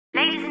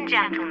Ladies and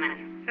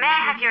gentlemen, may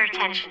I have your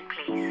attention,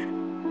 please?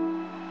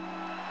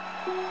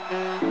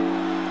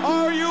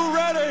 Are you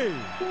ready?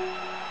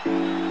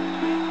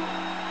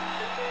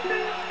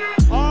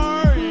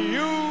 Are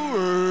you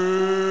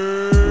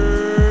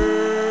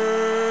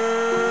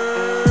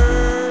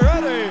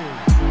ready?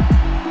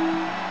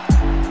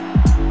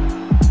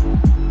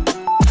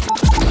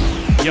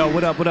 Yo,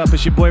 what up, what up?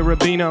 It's your boy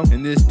Rabino.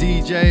 And this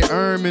DJ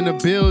in the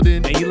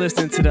building. And you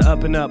listening to the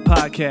UpNUp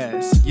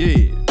Podcast.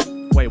 Yeah.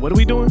 Wait, what are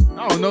we doing?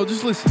 I don't know,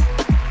 just listen.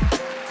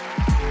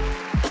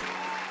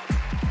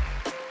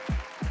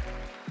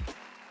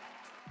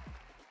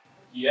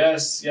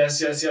 Yes.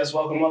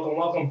 Welcome.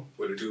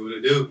 What it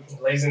do?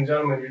 Ladies and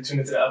gentlemen, you're tuned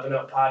into the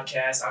UpNUp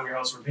Podcast. I'm your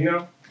host,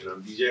 Rabino. And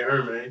I'm DJ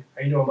man.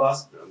 How you doing,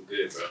 boss? I'm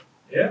good, bro.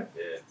 Yeah?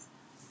 Yeah.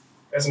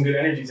 Got some good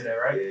energy today,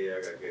 right? Yeah,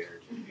 I got good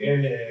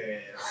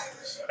energy.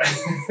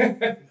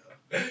 Yeah.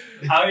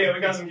 Oh, yeah, we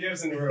got some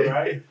gifts in the room,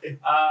 right?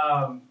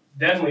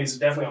 Definitely,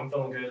 I'm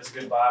feeling good. It's a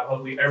good vibe.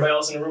 Hopefully, everybody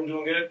else in the room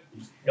doing good?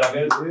 Y'all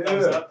good?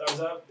 Yeah.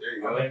 Thumbs up? There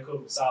you go. Okay,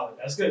 cool. Solid.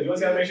 That's good. You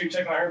always got to make sure you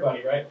check on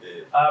everybody, right?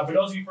 Yeah. For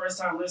those of you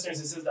first-time listeners,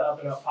 this is the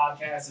UpNUp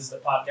Podcast. This is the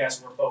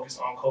podcast where we're focused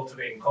on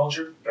cultivating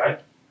culture, right?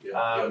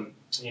 Yeah.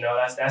 You know,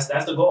 that's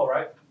the goal,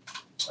 right?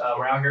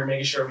 We're out here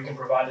making sure we can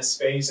provide a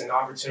space and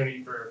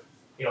opportunity for,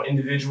 you know,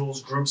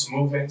 individuals, groups,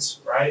 movements,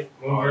 right?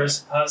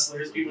 Movers,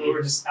 hustlers, people who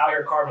are just out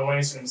here carving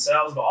lanes for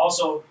themselves, but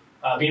also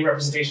being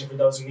representation for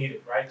those who need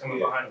it, right? Coming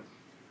behind them.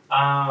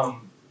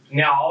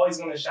 Now, I'm always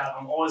gonna shout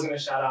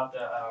out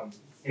the,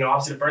 you know,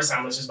 obviously the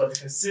first-time listeners, but the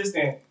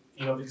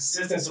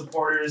consistent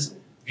supporters,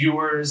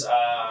 viewers,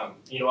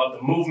 you know, of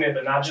the movement,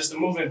 but not just the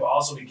movement, but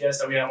also the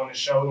guests that we have on the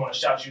show. We want to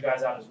shout you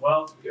guys out as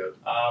well. Yep.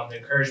 The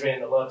encouragement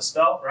and the love is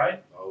felt,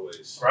 right?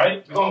 Always.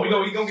 Right? We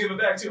gonna give it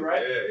back too,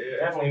 right? Yeah.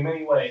 Definitely in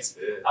many ways.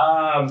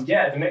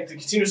 Yeah. To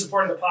continue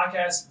supporting the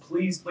podcast,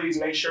 please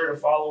make sure to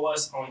follow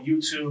us on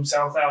YouTube,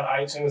 SoundCloud,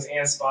 iTunes,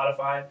 and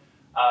Spotify.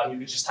 You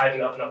can just type in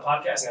UpNUp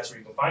Podcast, and that's where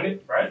you can find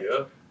it, right?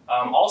 Yeah.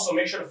 Also,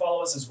 make sure to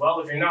follow us as well.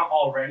 If you're not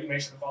already,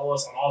 make sure to follow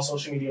us on all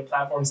social media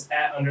platforms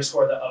at _the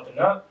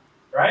UpNUp,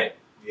 right?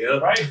 Yeah.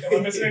 Right? Am I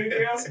missing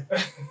anything else?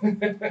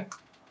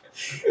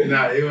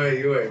 Nah, you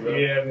ain't, bro.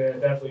 Yeah, man,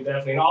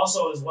 definitely. And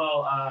also, as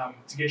well,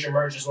 to get your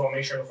merch as well,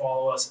 make sure to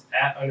follow us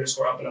at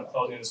 _UpNUp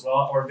Clothing as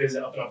well, or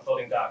visit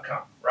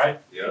upnupclothing.com, right?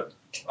 Yep.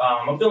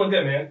 I'm feeling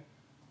good, man.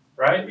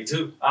 Right? Me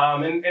too.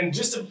 And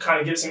just to kind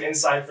of give some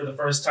insight for the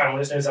first-time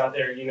listeners out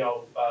there, you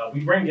know,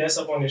 we bring guests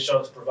up on this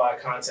show to provide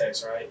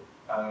context, right?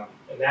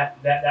 And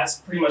that's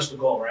pretty much the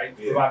goal, right?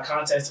 Yeah. Provide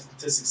context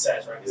to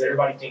success, right? Because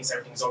everybody thinks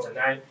everything's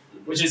overnight,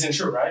 which isn't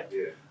true, right?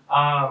 Yeah.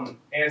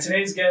 And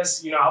today's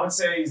guest, you know, I would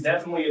say is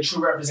definitely a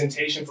true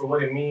representation for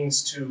what it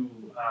means to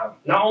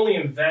not only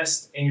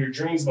invest in your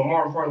dreams, but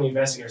more importantly,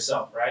 invest in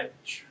yourself, right?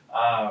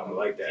 I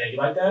like that. Yeah, you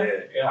like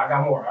that? Yeah, I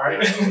got more, all right?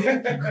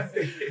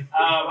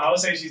 I would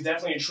say she's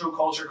definitely a true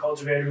culture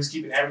cultivator who's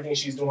keeping everything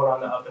she's doing on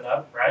the up and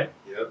up, right?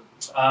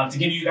 Yep. To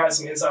give you guys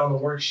some insight on the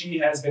work she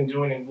has been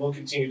doing and will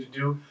continue to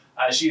do,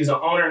 she is the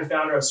owner and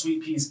founder of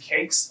Sweetpeas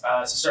Cakes.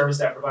 It's a service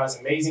that provides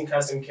amazing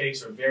custom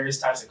cakes for various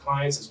types of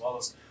clients as well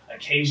as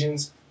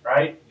occasions,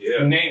 right? Yeah.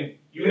 You name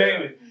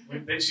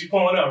it. She's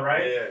pulling up,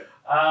 right?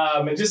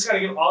 Yeah. And just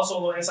kind of give also a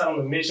little insight on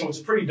the mission, which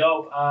is pretty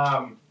dope.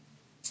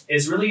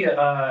 It's really, you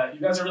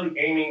guys are really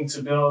aiming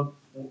to build,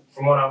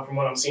 from what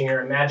I'm seeing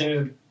here,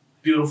 imaginative,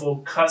 beautiful,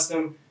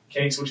 custom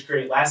cakes which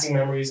create lasting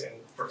memories and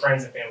for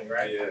friends and family,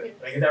 right? Yeah. Did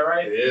I get that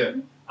right?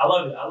 Yeah. I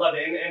love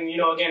it. And you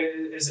know, again,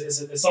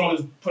 it's someone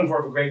who's putting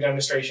forth a great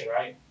demonstration,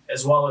 right?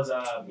 As well as,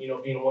 you know,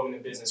 being a woman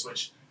in business,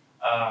 which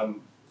I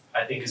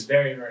think is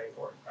very, very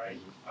important, right?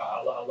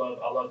 I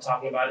love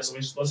talking about it, so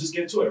let's just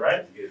get to it,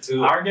 right? Get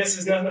to it. Our guest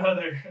is none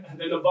other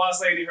than the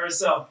boss lady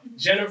herself,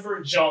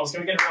 Jennifer Jones.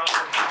 Can we get a round of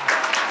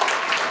applause?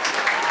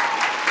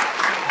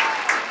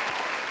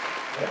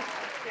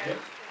 Yeah.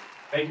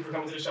 Thank you for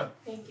coming to the show.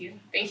 Thank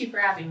you for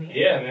having me.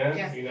 Yeah, man.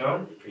 Yeah. You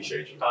know,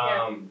 Appreciate you.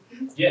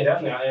 yeah,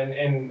 definitely.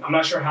 And I'm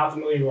not sure how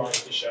familiar you are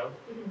with the show,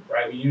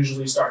 right? We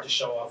usually start the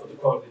show off with the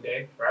quote of the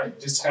day, right?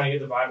 Just to kind of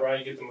get the vibe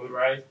right, get the mood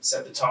right,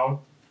 set the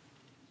tone.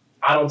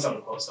 I don't tell the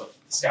quote stuff.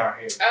 This guy right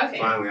here. Okay.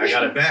 Finally, I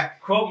got it back.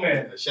 Quote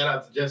man. Shout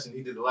out to Justin.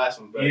 He did the last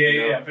one. But,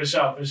 Yeah, for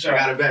sure. I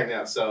got it back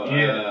now. So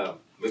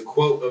the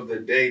quote of the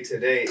day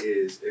today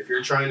is, if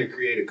you're trying to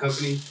create a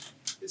company,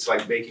 it's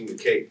like baking a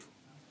cake.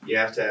 You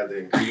have to have the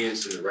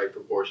ingredients in the right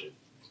proportion.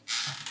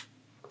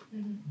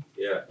 Mm-hmm.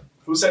 Yeah.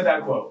 Who said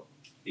that quote?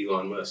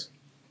 Elon Musk.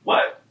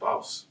 What?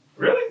 Boss.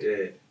 Really?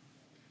 Yeah.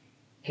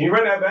 Can you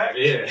run that back?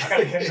 Yeah. I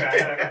gotta catch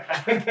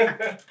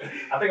that.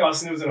 I think I was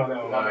snoozing on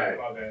that one.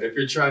 My bad. If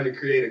you're trying to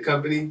create a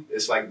company,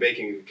 it's like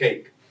baking a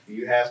cake.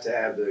 You have to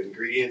have the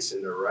ingredients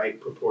in the right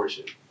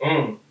proportion.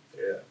 Mm.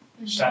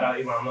 Yeah. Shout out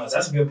Elon Musk.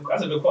 That's a good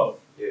quote.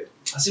 Yeah.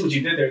 I see what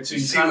you did there too.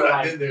 You See kind what of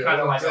I did there.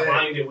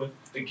 aligned it with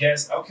the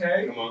guest.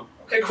 Okay. Come on.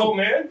 Okay, cool,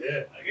 man.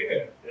 Yeah.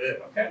 Yeah.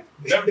 Okay.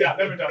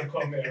 Never done the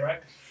quote, man,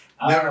 right?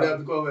 Never done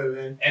the quote,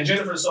 man. And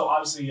Jennifer, so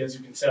obviously, as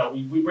you can tell,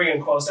 we bring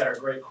in quotes that are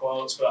great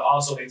quotes, but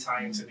also they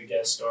tie into the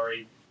guest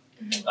story.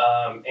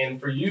 And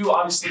for you,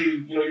 obviously,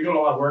 you know, you're doing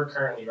a lot of work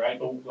currently, right?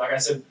 But like I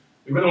said,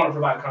 we really want to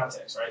provide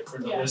context, right, for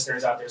the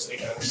listeners out there so they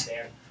can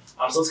understand.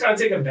 So let's kind of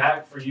take it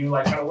back for you,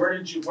 like kind of where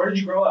did you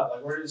grow up?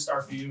 Like where did it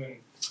start for you, and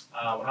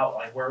how,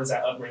 like, where was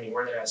that upbringing?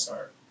 Where did that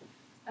start?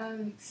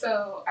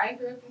 So I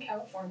grew up in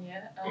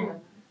California.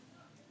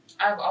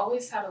 I've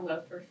always had a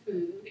love for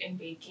food and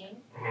baking,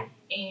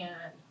 and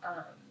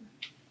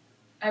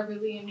I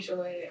really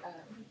enjoy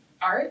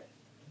art.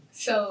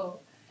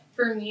 So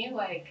for me,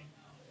 like,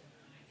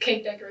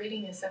 cake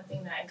decorating is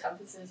something that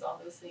encompasses all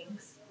those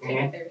things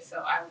together.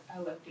 So I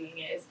love doing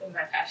it. It's been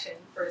my passion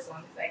for as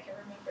long as I can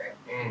remember.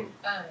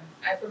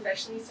 I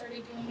professionally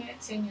started doing it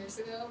 10 years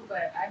ago,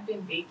 but I've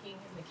been baking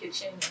in the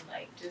kitchen and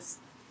like just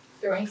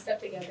throwing stuff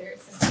together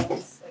since I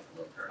was like a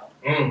little girl.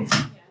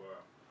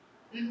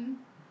 Yeah.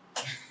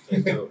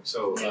 Wow.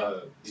 So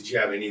did you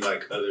have any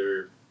like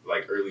other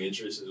like early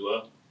interests as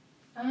well?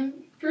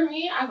 For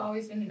me, I've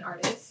always been an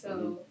artist,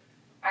 so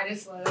I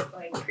just love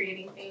like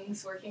creating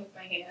things, working with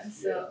my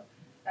hands. So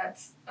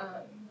that's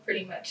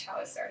pretty much how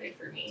it started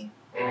for me.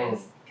 And I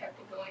just kept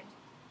it going.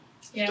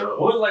 Yeah.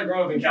 What was it like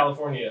growing up in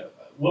California?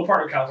 What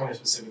part of California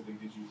specifically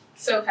did you?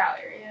 SoCal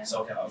area.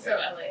 SoCal, okay. So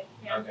LA,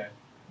 yeah. Okay.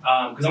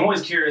 Because I'm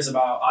always curious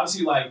about,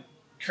 obviously, like,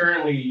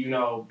 currently, you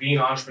know, being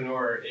an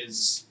entrepreneur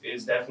is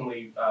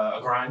definitely a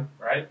grind,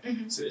 right?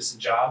 So it's a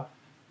job.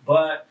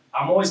 But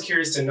I'm always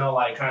curious to know,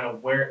 like, kind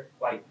of where,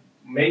 like,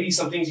 maybe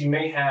some things you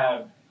may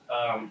have,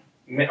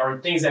 or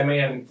things that may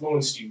have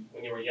influenced you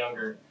when you were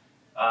younger,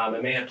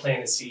 and may have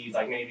planted seeds,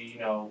 like maybe, you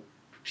know,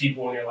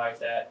 people in your life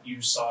that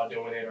you saw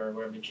doing it or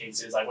whatever the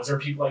case is. Like, was there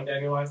people like that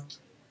in your life?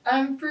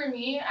 For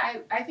me,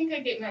 I think I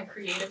get my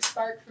creative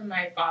spark from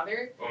my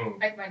father.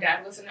 Like, my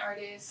dad was an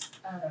artist,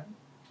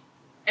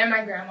 and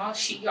my grandma,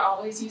 she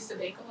always used to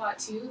bake a lot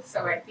too.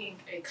 So I think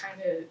it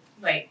kind of,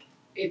 like,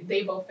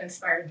 they both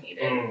inspired me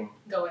to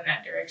go in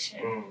that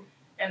direction.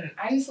 And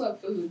I just love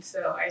food,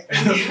 so I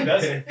think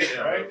That's it,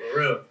 right?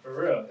 For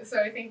real.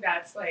 So I think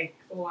that's like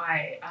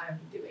why I'm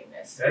doing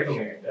this.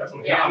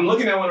 Definitely. Yeah, I'm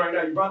looking at one right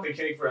now. You brought the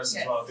cake for us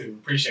as well too.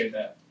 Appreciate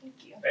that.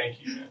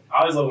 Thank you, man.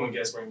 I always love when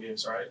guests bring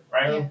gifts, right?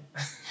 Right? Yeah.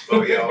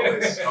 Oh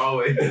yeah,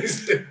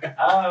 always.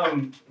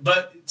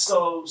 But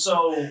so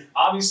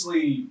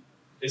obviously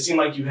it seemed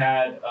like you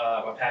had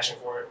a passion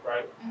for it,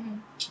 right?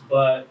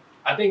 But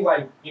I think,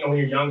 like, you know, when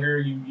you're younger,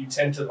 you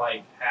tend to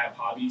like have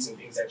hobbies and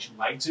things that you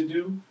like to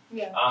do.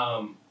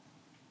 Yeah.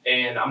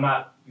 And I'm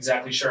not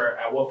exactly sure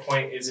at what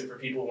point is it for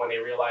people when they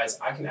realize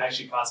I can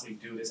actually possibly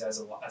do this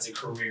as a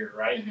career,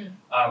 right?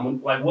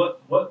 Like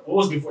what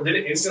was before? Did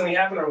it instantly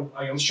happen, or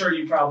like, I'm sure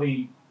you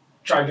probably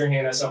tried your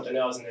hand at something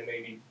else and then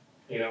maybe,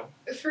 you know?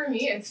 For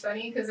me, it's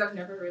funny because I've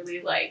never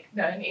really like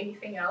done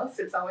anything else.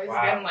 It's always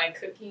been like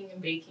cooking and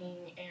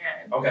baking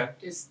and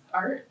just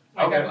art.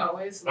 Like I've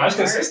always loved art.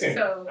 Consistent.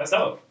 So that's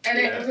dope. And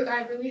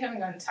I really haven't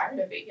gotten tired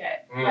of it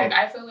yet. Like,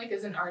 I feel like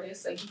as an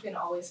artist, like, you can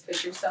always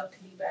push yourself to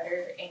be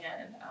better,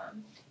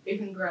 and you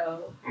can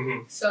grow.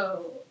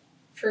 So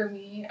for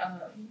me, I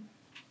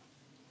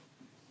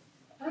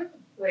don't know,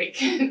 like,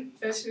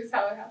 that's just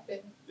how it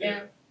happened.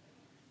 Yeah.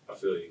 I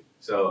feel you.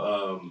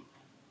 So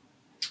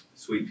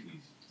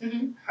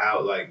Sweetpeas.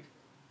 How, like,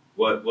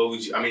 what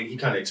would you, I mean, he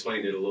kind of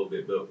explained it a little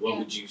bit, but what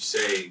would you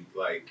say,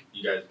 like,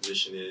 you guys'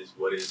 mission is?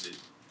 What is it?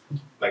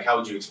 Like, how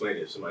would you explain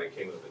it if somebody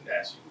came up and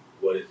asked you,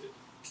 what is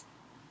it?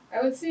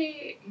 I would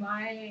say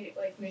my,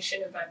 like,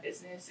 mission of my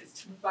business is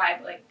to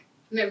provide, like,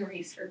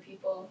 memories for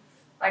people.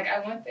 Like, I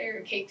want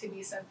their cake to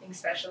be something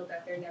special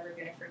that they're never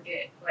going to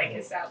forget. Like,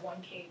 it's that one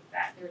cake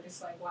that they're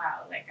just like,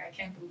 wow, like, I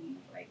can't believe,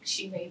 like,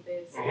 she made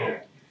this.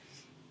 Or,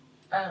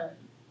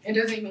 it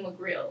doesn't even look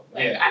real.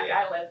 Like,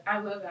 I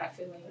love that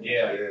feeling.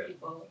 Like,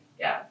 people,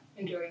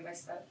 enjoying my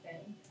stuff.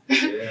 And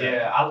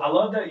I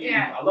love that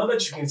I love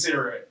that you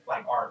consider it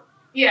like art.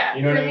 Yeah,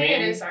 you know for what I mean?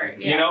 It is art.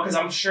 Yeah. You know, because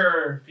I'm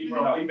sure people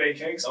are like, oh, you bake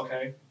cakes?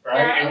 Okay. Right?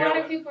 Yeah, and a lot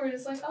of people are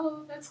just like,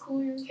 oh, that's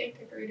cool, you're a cake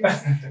decorator.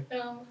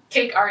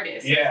 Cake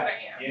artist. That's what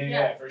I am.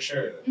 Yeah, for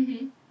sure.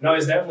 No,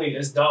 it's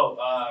dope.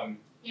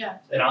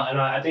 And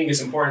I think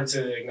it's important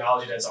to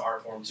acknowledge it as an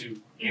art form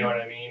too. You know what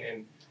I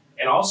mean?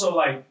 And also,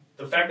 like,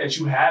 the fact that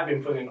you have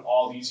been putting in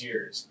all these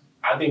years,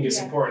 I think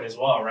it's important as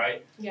well,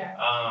 right? Yeah.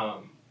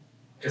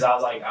 Because I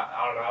was like,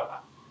 I don't know,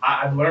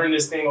 I've learned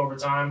this thing over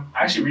time.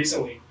 Actually,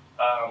 recently,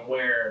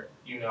 where,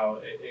 you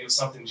know, it was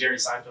something Jerry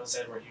Seinfeld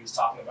said, where he was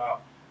talking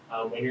about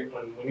when you're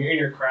in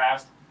your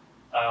craft,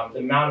 the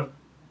amount of,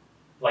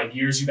 like,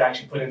 years you've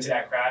actually put into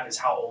that craft is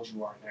how old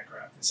you are in that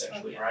craft,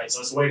 essentially, right?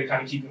 So it's a way to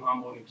kind of keep you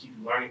humble and keep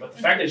you learning. But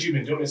the fact that you've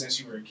been doing this since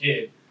you were a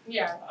kid,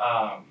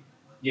 I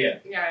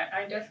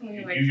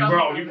definitely like.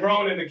 You've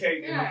grown in the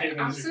cake. Yeah, in the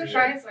cake I'm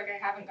surprised. Like, I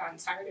haven't gotten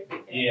tired of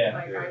it.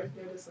 Like, I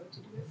just love to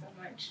do it so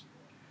much.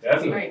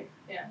 Definitely. Like,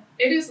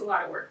 it is a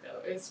lot of work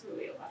though. It's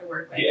really a lot of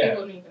work. Like, people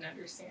don't even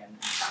understand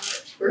how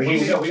much work.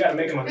 We got to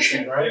make them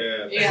understand,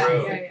 right?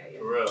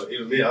 For real.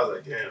 Even me, I was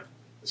like, damn,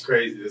 it's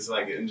crazy. It's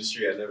like an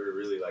industry I never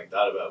really like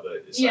thought about,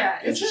 but it's like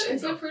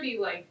it's a pretty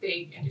like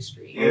big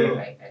industry.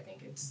 Like, I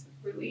think it's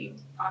really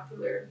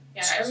popular.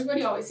 Yeah,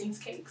 everybody always sings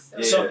cakes.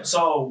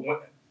 So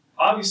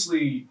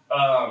obviously,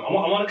 I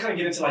want to kind of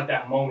get into like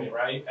that moment,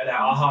 right? At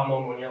that aha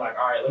moment when you're like,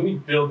 all right, let me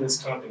build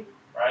this company,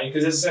 right?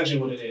 Because it's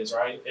essentially what it is,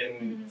 right?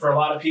 And for a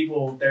lot of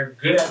people, they're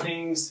good at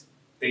things.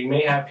 They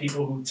may have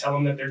people who tell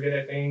them that they're good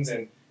at things,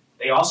 and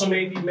they also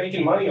may be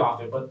making money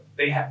off it, but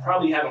they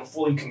probably haven't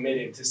fully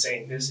committed to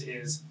saying, this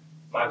is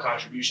my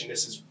contribution,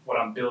 this is what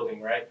I'm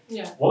building, right?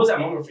 Yeah. What was that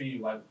moment for you?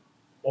 Like,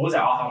 what was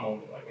that aha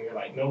moment? Like, when you're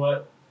like, you know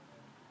what?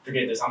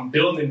 Forget this. I'm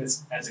building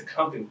this as a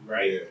company,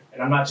 right? Yeah.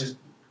 And I'm not just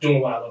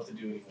doing what I love to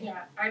do anymore.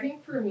 Yeah, I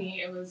think for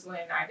me, it was when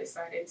I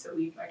decided to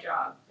leave my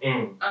job.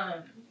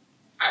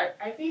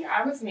 I think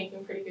I was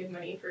making pretty good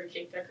money for a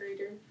cake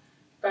decorator,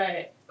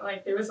 but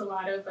like there was a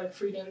lot of like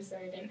freedoms that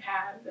I didn't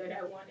have that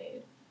I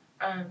wanted.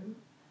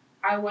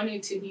 I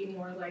wanted to be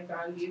more like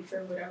valued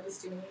for what I was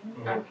doing.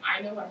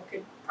 I know I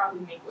could probably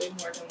make way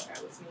more than what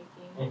I was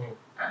making.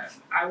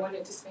 I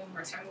wanted to spend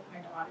more time with my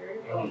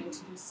daughter. I wanted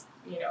to just,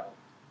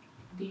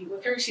 be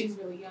with her. She's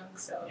really young,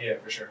 so yeah,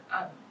 for sure.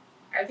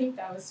 I think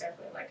that was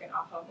definitely like an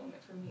aha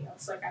moment for me. I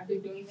was like, I've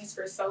been doing this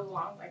for so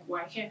long. Like,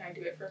 why can't I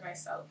do it for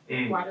myself?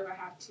 Why do I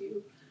have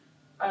to,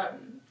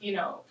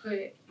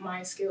 put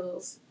my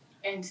skills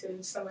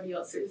into somebody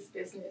else's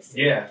business?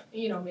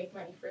 And, make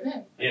money for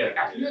them. Like,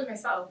 I can do it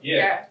myself.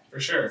 Yeah, for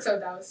sure. So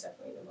that was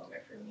definitely the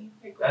moment for me.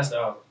 Like, that's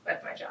dope.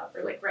 Left my job,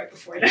 or like right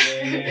before that.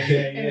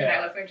 And then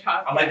I left my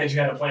job. I like that you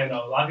had a plan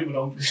though. A lot of people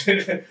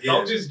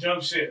don't just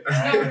jump shit.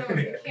 No,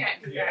 you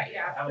can't do that.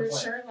 Yeah, for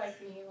sure.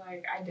 Like me,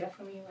 like I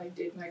definitely like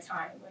did my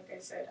time. Like I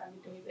said,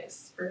 I've been doing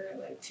this for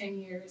like 10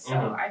 years, so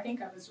I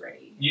think I was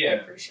ready. Yeah,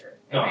 like, for sure.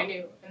 And I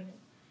knew. And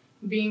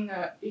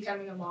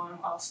becoming a mom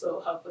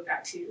also helped with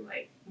that too.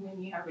 Like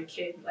when you have a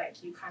kid,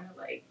 like you kind of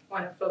like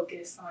want to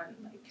focus on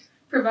like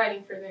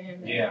providing for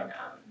them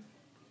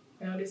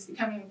and just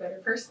becoming a better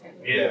person.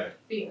 And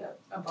being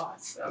a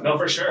boss. So. No,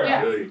 for sure.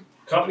 Yeah. Really.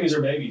 Companies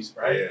are babies,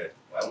 right?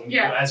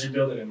 Yeah. As you're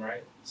building them,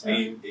 right? So.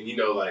 And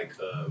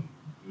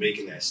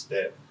making that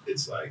step,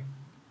 it's like,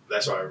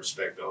 that's why I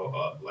respect the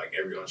whole, like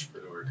every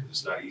entrepreneur, because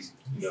it's not easy,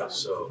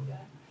 So,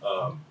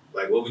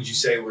 like, what would you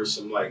say were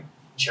some like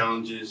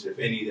challenges, if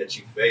any, that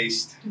you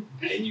faced,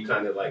 and you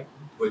kind of like,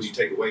 what did you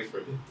take away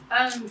from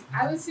it?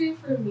 I would say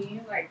for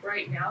me, like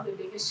right now, the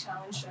biggest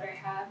challenge that I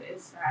have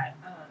is that,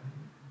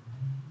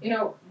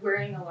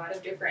 wearing a lot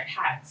of different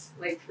hats.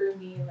 Like for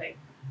me, like,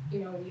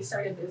 when you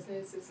start a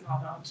business, it's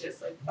not all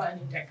just like fun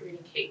and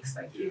decorating cakes.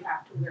 Like you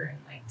have to learn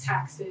like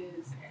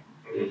taxes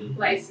and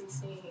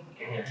licensing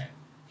and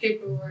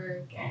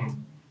paperwork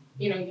and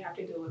you have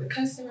to deal with the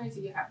customers,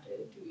 you have to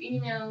do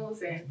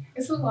emails, and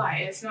it's a lot.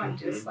 It's not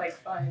just like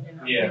fun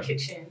and in the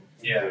kitchen.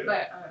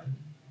 But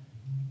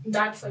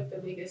that's like the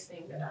biggest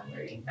thing that I'm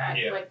learning, that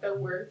like the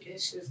work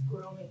is just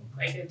growing.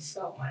 Like it's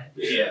so much.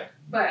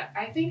 But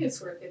I think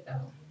it's worth it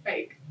though.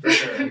 Like for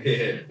sure.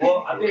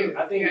 Well,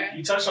 I think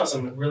you touched on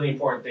some really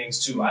important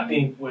things too. I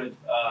think with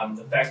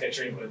the fact that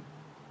you're able to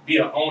be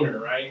an owner,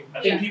 right?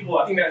 I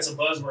think that's a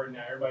buzzword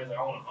now. Everybody's like,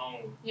 I want to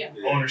own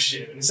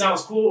ownership. And it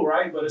sounds cool,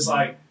 right? But it's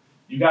like,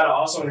 you got to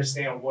also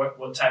understand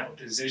what type of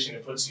position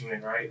it puts you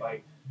in, right?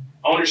 Like,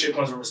 ownership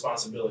comes with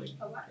responsibility.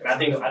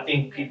 And I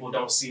think people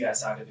don't see that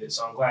side of it.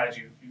 So I'm glad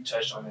you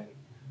touched on it.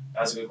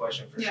 That's a good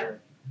question for sure.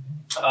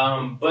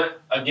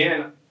 But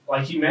again,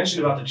 like he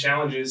mentioned about the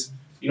challenges,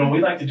 we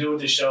like to do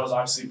with this show is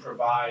obviously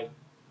provide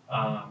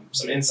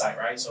some insight,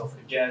 right? So for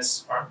the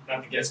guests, or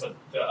not the guests, but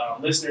the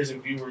listeners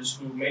and viewers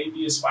who may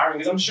be aspiring,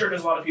 because I'm sure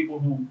there's a lot of people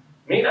who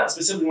may not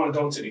specifically want to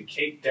go into the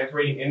cake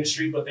decorating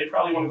industry, but they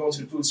probably want to go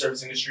into the food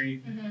service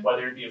industry,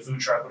 whether it be a food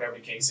truck, whatever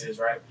the case is,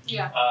 right?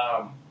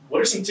 What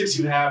are some tips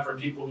you have for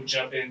people who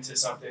jump into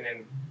something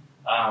and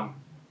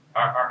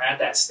are at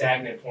that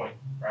stagnant point,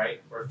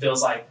 right? Where it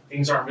feels like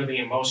things aren't really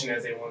in motion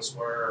as they once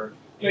were, or,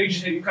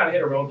 you kind of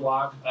hit a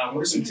roadblock.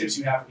 What are some tips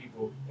you have for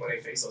people when they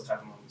face those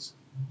type of moments?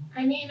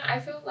 I mean, I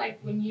feel like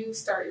when you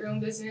start your own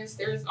business,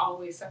 there's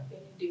always something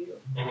to do.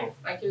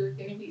 Like you're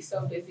going to be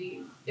so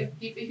busy. If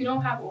you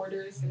don't have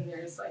orders, then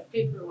there's like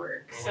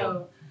paperwork.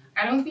 So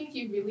I don't think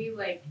you really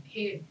like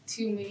hit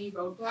too many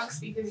roadblocks,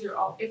 because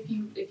if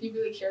you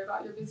really care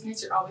about your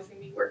business, you're always going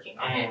to be working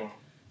on it.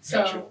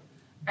 So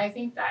I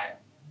think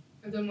that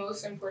the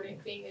most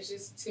important thing is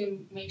just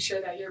to make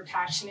sure that you're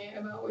passionate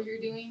about what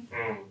you're doing,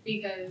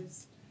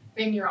 because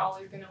then you're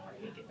always going to want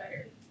to make it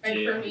better.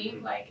 Like for me,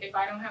 like if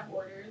I don't have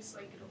orders,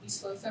 like it'll be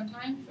slow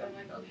sometimes. I'm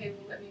like, okay,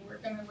 well, let me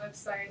work on my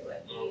website.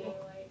 Let me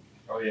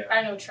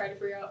I don't know, try to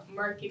figure out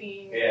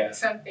marketing or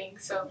something.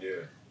 So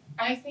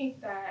I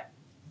think that,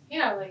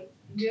 like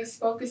just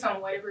focus on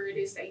whatever it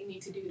is that you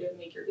need to do to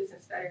make your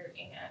business better,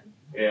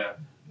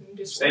 and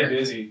just stay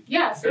busy.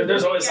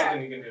 There's always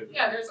something you can do.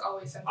 There's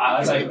always something.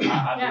 I believe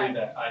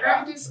that.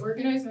 I just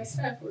organize my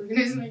stuff,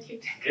 organize my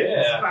cake,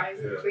 supplies,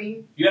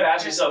 clean. You gotta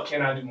ask yourself,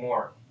 can I do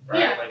more?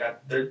 Right?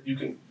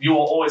 You will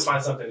always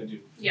find something to do.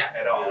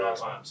 At all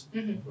times.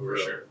 For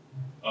sure.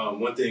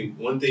 One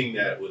thing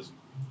that was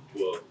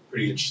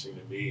pretty interesting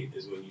to me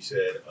is when you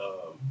said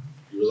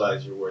you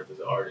realize your worth as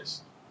an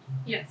artist.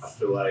 Yes. I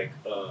feel like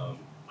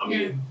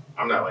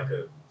I'm not like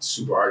a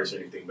super artist or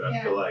anything, but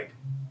I feel like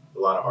a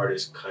lot of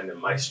artists kind of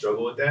might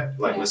struggle with that.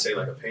 Like let's say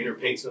like a painter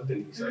paints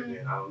something, he's like,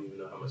 man, I don't even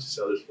know how much to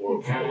sell this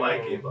for. People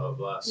like it, blah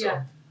blah blah.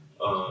 So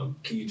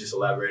Can you just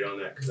elaborate on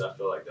that? Because I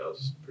feel like that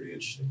was pretty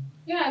interesting.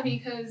 Yeah,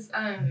 because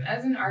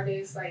as an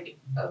artist, like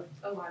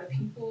a lot of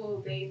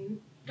people, they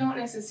don't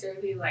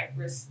necessarily like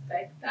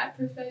respect that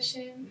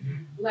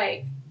profession.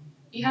 Like,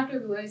 you have to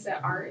realize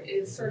that art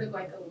is sort of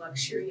like a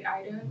luxury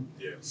item.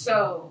 Yeah.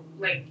 So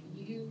like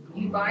you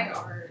buy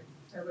art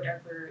or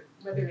whatever,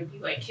 whether it be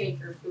like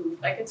cake or food,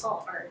 like it's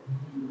all art.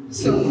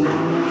 So it's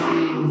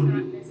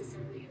not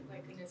necessarily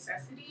like a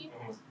necessity.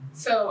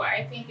 So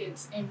I think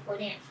it's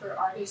important for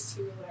artists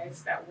to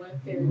realize that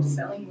what they're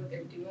selling, what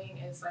they're doing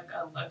is like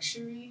a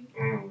luxury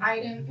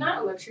item.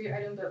 Not a luxury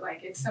item, but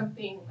like it's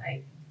something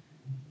that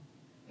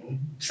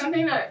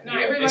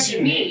not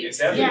everybody needs. It's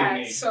definitely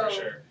unique, so for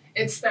sure.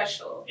 It's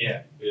special.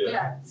 Yeah.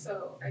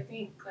 So I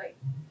think like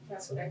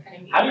that's what I kind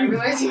of mean. How do you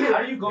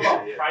go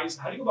about price?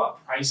 How do you go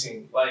about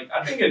pricing? Like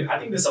I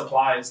think this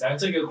applies.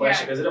 That's a good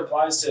question because it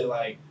applies to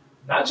like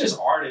not just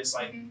artists,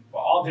 like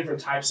all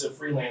different types of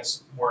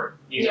freelance work.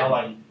 You know,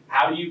 like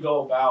how do you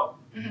go about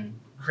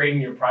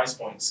creating your price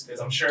points? Because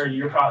I'm sure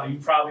you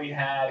probably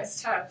had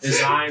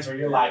designs where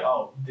you're like,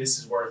 oh, this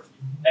is worth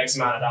X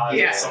amount of dollars.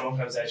 And someone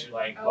comes at you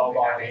like, blah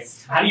blah.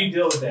 How do you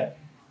deal with that?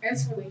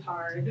 It's really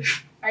hard.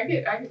 I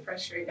get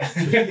frustrated.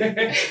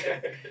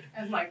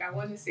 And like I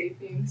want to say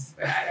things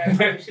but I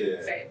probably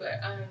shouldn't say.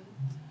 But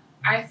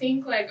I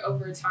think like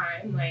over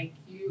time, like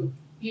you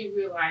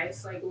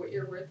realize like what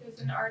you're worth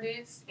as an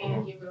artist,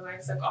 and you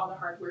realize like all the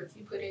hard work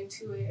you put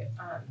into it.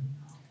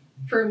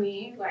 For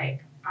me,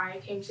 like I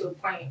came to a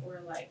point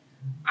where like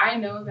I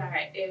know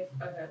that if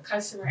a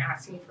customer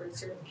asks me for a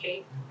certain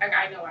cake, like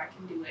I know I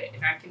can do it,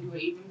 and I can do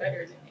it even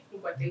better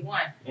than what they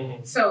want.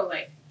 So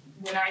like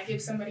when I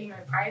give somebody my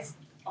price,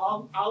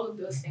 all of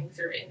those things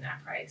are in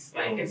that price.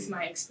 Like it's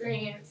my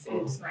experience,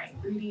 it's my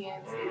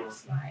ingredients,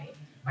 it's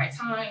my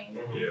time,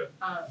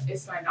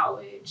 it's my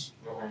knowledge.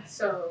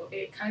 So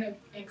it kind of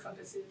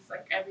encompasses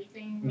like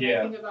everything when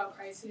I think about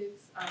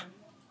prices,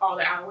 all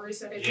the hours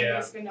that I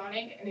spend on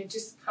it, and it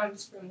just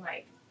comes from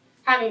like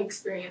having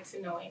experience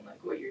and knowing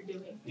like what you're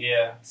doing.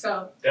 Yeah.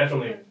 So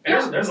definitely.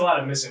 And there's a lot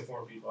of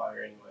misinformed people out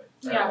here anyway.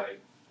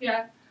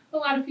 A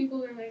lot of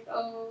people are like,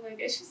 oh, like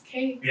it's just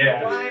cake.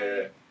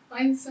 Why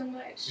so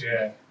much?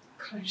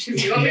 Gosh,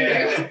 if you only do.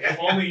 If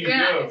only you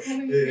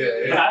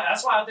do.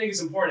 That's why I think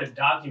it's important to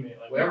document.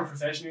 Like whatever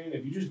profession you're in,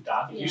 if you just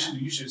document,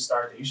 you should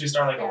start. You should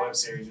start like a web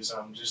series or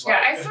something. Just like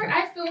I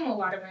film a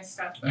lot of my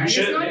stuff, but it's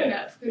not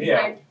enough because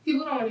like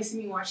people don't want to see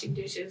me washing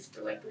dishes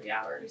for like 3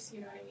 hours.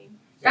 You know what I mean?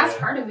 That's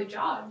part of the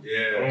job.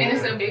 And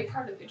it's a big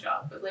part of the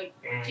job. But like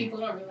people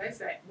don't realize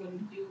that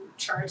when you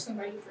charge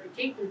somebody for a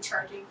cake, you're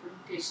charging for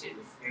dishes.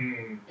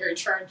 Or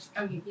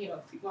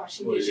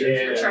washing dishes.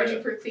 You're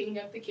charging for cleaning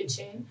up the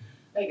kitchen.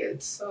 Like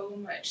it's so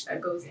much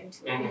that goes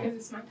into it because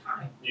it's my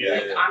time.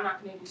 Like I'm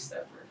not gonna do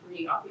stuff for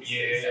free,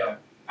 obviously.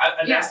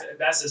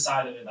 That's the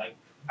side of it. Like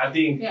I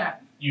think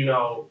you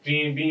know,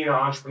 being an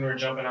entrepreneur,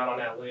 jumping out on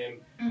that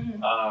limb,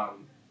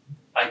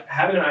 like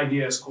having an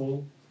idea is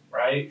cool.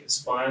 Right? It's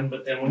fun.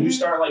 But then when you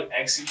start like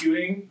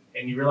executing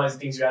and you realize the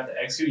things you have to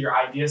execute, your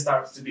idea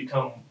starts to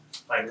become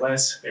like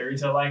less fairy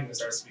tale like, and it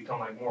starts to become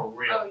like more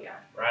real.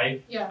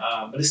 Right?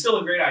 But it's still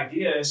a great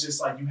idea. It's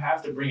just like you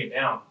have to bring it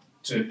down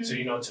to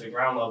you know, to the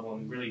ground level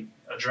and really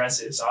address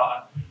it. So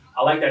I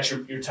like that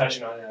you're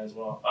touching on that as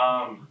well.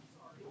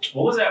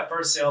 What was that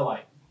first sale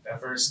like?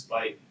 That first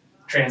like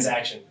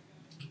transaction?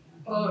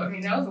 Well, I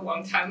mean that was a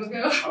long time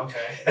ago.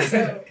 Okay.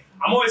 So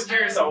I'm always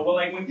curious though. Well,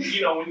 like when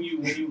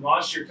you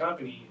launched your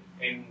company.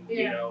 And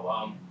you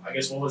know, I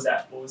guess what was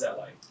that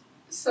like?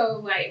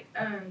 So like,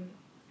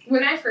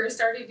 when I first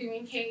started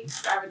doing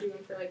cakes, I would do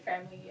them for like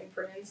family and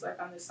friends, like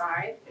on the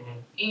side.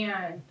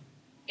 And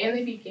in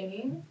the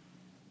beginning,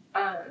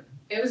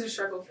 it was a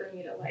struggle for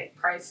me to like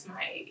price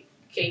my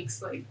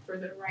cakes like for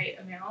the right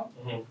amount.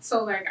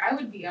 So like I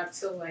would be up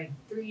till like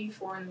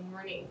 3-4 in the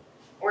morning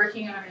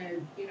working on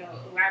a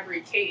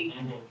elaborate cake,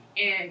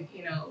 and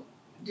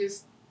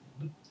just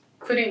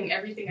putting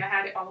everything I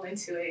had all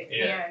into it,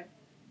 and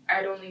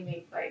I'd only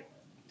make like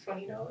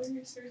 $20 or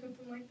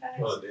something like that.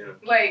 Oh damn!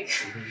 Like,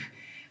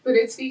 but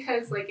it's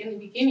because like in the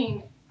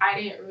beginning I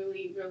didn't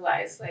really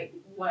realize like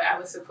what I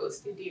was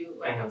supposed to do.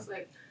 Like I was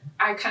like,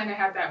 I kind of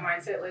had that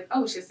mindset like,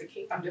 oh, it's just a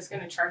cake. I'm just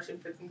gonna charge them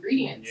for the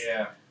ingredients.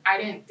 I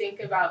didn't think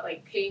about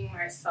like paying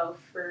myself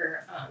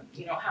for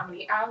how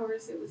many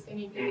hours it was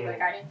gonna be.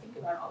 Like I didn't think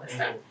about all this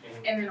stuff.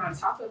 And then on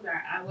top of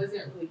that, I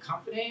wasn't really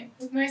confident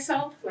with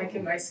myself, like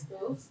in my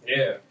skills.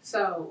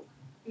 So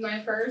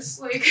my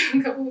first like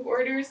couple of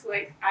orders,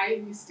 like I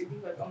used to be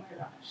like, oh my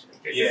gosh,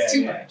 like, this is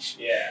too much.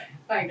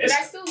 Like, but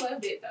I still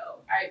loved it though.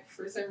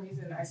 For some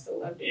reason I still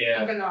loved it,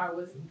 even though I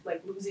was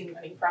like losing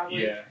money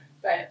probably.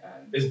 But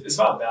it's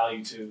about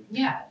value too.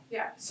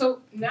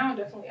 So now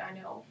definitely I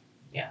know.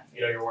 You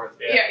know your worth.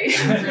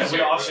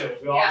 We all should.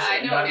 I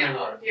know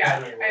now.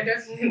 I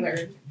definitely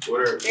learned.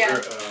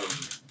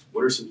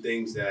 What are some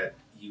things that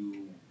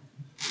you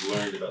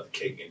learned about the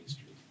cake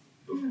industry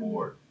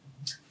before?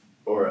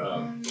 Or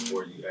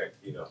before you act,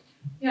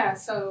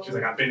 so she's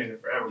like, I've been in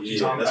it forever.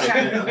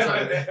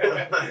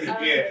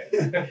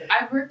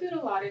 I've worked at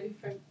a lot of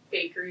different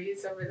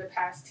bakeries over the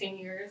past 10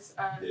 years.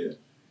 Yeah.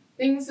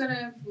 Things that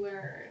I've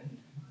learned,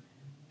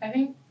 I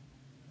think,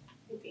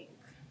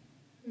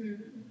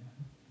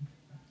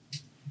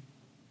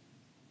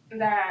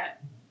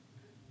 that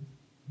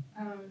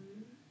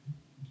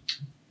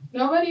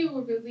nobody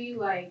will really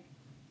like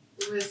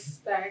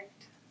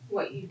respect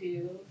what you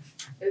do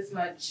as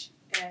much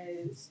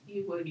as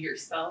you would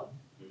yourself.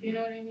 You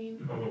know what I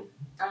mean?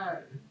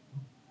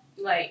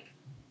 Like,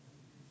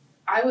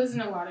 I was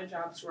in a lot of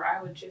jobs where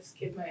I would just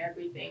give my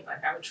everything.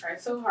 Like, I would try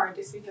so hard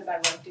just because I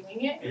loved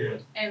doing it. Yeah.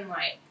 And,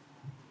 like,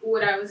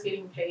 what I was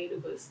getting paid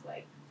was,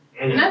 like,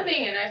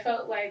 nothing. And I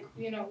felt like,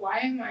 you know, why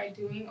am I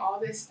doing all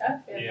this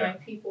stuff? And,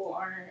 like, people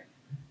aren't,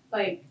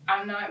 like,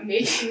 I'm not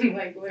making,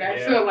 like, what I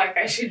feel like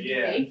I should be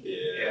making.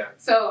 Yeah.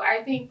 So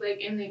I think, like,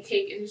 in the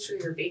cake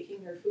industry or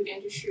baking or food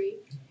industry,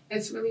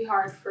 it's really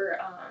hard for,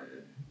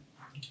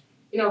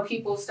 you know,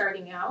 people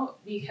starting out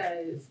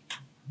because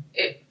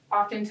it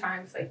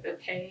oftentimes, like, the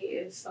pay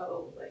is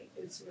so, like,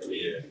 it's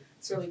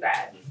really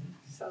bad.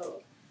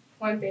 So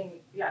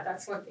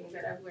that's one thing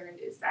that I've learned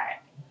is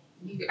that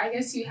I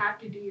guess you have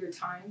to do your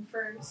time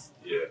first.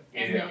 Yeah.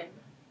 And then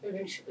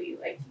eventually,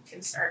 like, you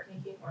can start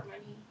making more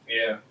money.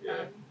 Yeah.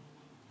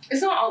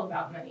 It's not all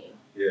about money.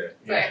 Yeah.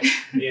 But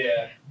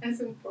Yeah.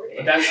 that's important.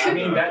 But that's, I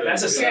mean,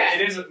 that's a sign. Yeah.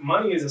 It is,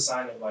 money is a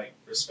sign of, like,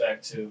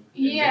 respect, too.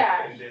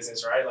 In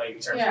business, right? Like, in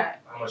terms of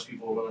how much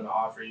people are willing to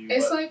offer you.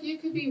 It's like you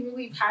could be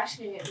really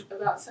passionate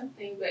about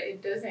something, but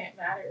it doesn't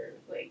matter.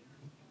 Like,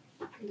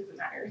 it doesn't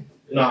matter.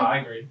 No, I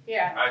agree.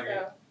 Yeah. I agree.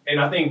 So.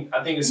 And I think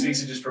it speaks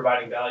to just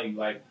providing value.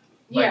 Like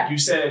you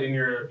said in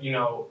your, you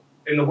know,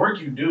 in the work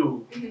you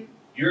do,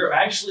 you're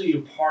actually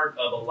a part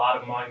of a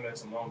lot of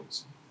monumental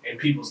moments in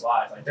people's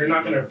lives. Like, they're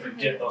not going to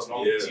forget those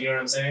moments. You know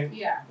what I'm saying?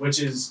 Yeah. Which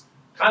is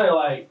kind of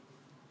like,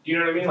 you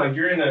know what I mean? Like,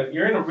 you're in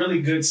a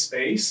really good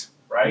space,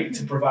 right,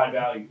 to provide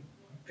value.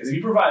 Because if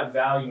you provide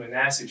value in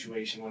that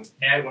situation, when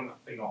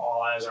you know,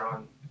 all eyes are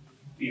on,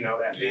 you know,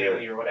 that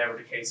daily or whatever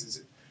the case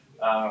is,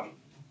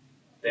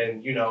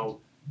 then, you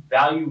know,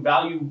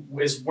 value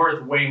is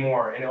worth way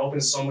more, and it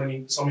opens so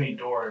many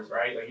doors,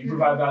 right? Like, you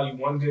provide value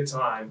one good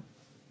time,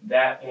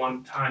 that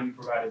one time you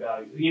provided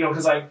value. You know,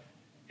 because, like,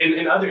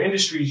 in other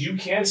industries, you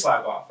can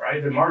slack off,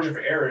 right? The margin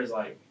for error is,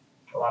 like,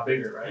 a lot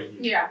bigger, right?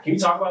 Yeah. Can you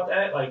talk about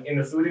that? Like, in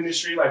the food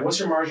industry, like, what's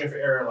your margin for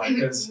error like?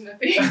 Cause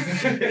nothing.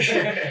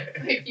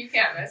 Like, you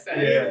can't mess up.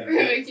 Yeah.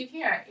 Like, you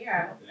can't.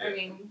 Yeah. I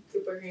mean,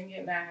 people are gonna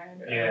get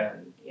mad. Yeah.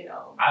 You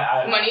know,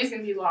 I money is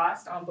gonna be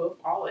lost on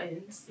all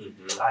ends.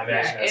 I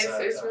imagine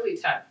it's really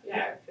tough.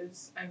 Yeah,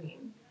 because I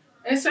mean,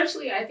 and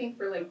especially I think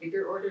for like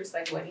bigger orders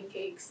like wedding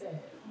cakes and.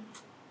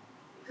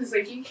 Because,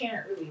 like, you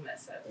can't really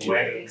mess up.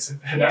 Weddings.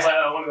 That's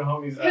like one of the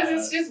homies. Because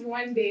it's just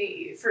one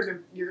day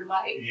for your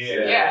life.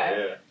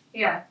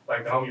 Yeah.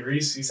 Like, the homie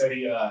Reese, he said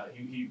he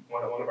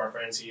one of our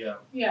friends, he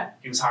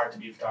was hired to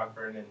be a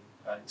photographer, and then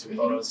he took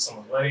photos of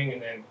someone's wedding,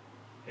 and then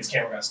his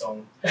camera got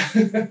stolen. Oh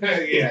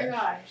my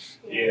gosh.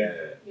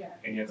 Yeah.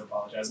 And you have to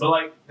apologize. But,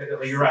 like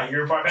you're right.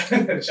 You're a part.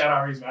 Shout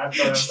out Reese, man.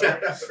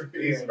 Shout out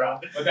Reese, bro.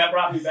 But that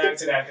brought me back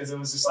to that, because it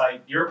was just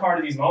like, you're a part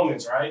of these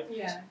moments, right?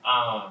 Yeah.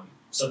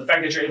 So the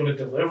fact that you're able to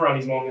deliver on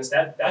these moments,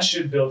 that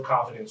should build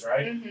confidence,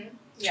 right?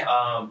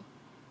 Yeah.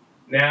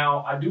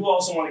 Now, I do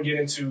also want to get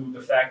into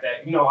the fact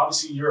that, you know,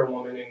 obviously you're a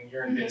woman and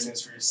you're in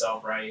business for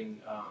yourself, right? And,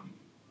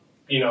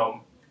 you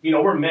know,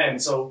 we're men,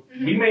 so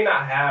we may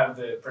not have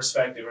the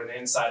perspective or the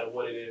insight of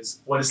what it's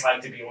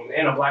like to be a woman,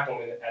 and a Black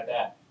woman at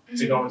that,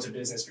 to go into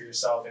business for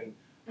yourself.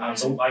 And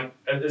so, like,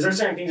 is there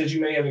certain things that you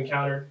may have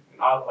encountered,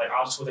 like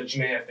obstacles that you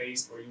may have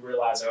faced, where you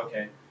realize, like,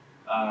 okay,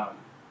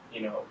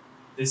 you know,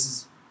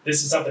 this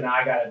is something that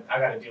I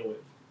gotta deal with,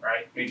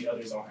 right? Maybe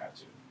others don't have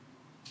to.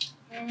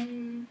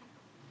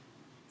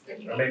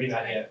 Or maybe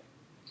not yet.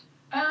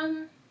 Let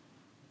me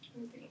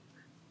think.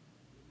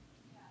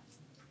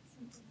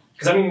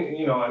 Because I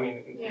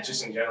mean,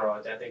 just in general,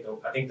 I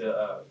think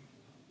the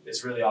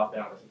it's really off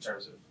balance in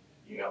terms of,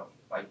 you know,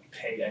 like,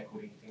 pay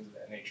equity, things of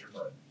that nature.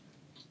 But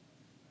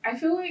I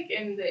feel like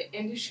in the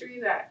industry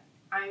that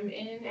I'm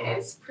in,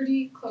 it's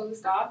pretty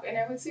closed off, and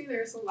I would say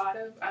there's a lot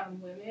of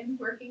women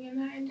working in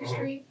that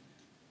industry.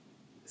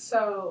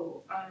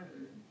 So,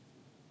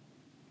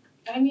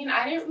 I mean,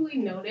 I didn't really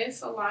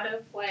notice a lot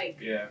of, like,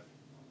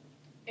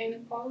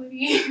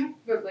 inequality,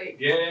 but, like,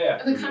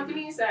 the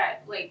companies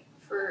that, like,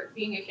 for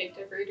being a cake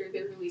decorator,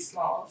 they're really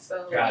small,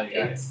 so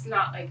it's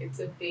not like it's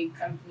a big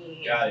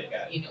company. Got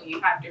it. You know,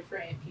 you have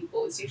different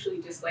people. It's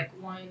usually just, like,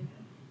 one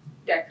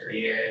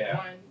decorator,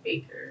 one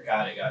baker.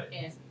 Got it.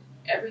 And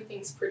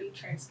everything's pretty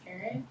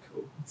transparent.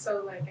 Cool.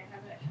 So, like, I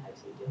haven't had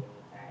to deal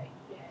with that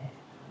yet.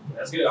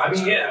 That's good. I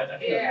mean, I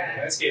think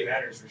landscape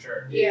matters for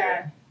sure.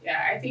 Yeah.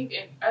 I think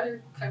in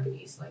other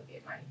companies, like,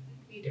 it might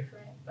be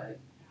different, but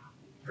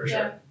for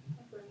sure.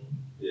 For me.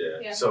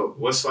 Yeah. So,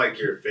 what's, like,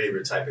 your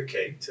favorite type of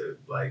cake to,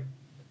 like,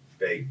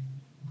 bake?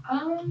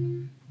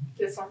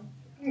 This one,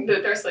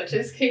 the Thirst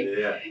cake.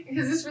 Yeah.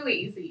 Because it's really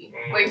easy.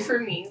 Like, for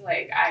me,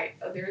 like,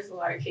 there's a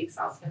lot of cakes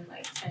I'll spend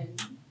like 10,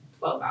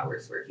 12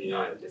 hours working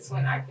on. This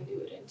one I can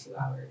do it in 2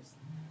 hours.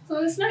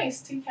 So it's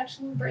nice to catch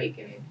a little break,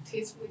 and it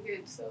tastes really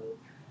good. So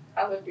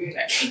I love doing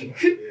that cake.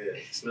 Yeah,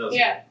 it smells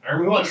Yeah. Are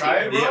we want to try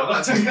it, bro? Yeah, I'm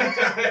about to.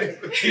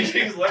 He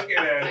keeps looking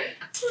at it.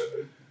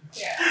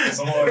 Yeah.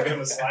 Someone want to give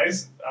him a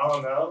slice? I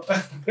don't know.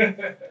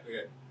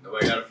 Okay.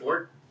 Nobody got a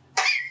fork?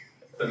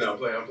 No, I'm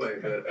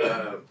playing. But,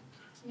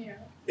 Yeah.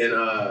 and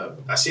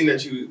I seen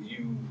that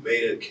you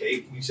made a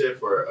cake, you said,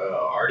 for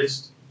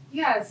artist.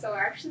 Yeah, so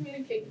I actually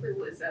made a cake for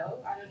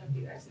Lizzo. I don't know if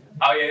you guys know.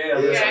 Oh, yeah.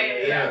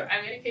 Yeah.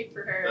 I made a cake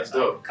for her That's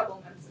like, dope. a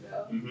couple months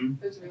ago.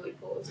 Mm-hmm. It was really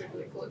cool. It was a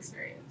really cool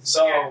experience.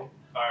 So, Yeah.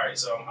 all right.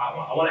 So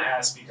I want to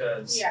ask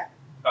because Yeah.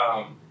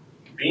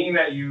 being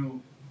that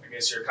you, I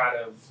guess you're kind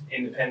of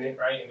independent,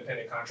 right?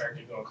 Independent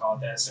contractor, if you want to call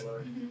it that, similar.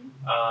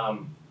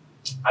 Mm-hmm.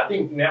 I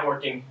think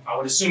networking, I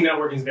would assume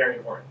networking is very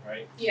important,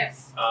 right?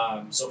 Yes.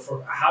 So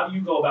for how do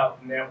you go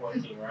about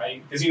networking,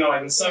 right? Because,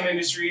 like in some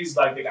industries,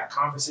 like they got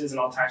conferences and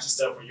all types of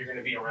stuff where you're going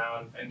to be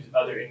around and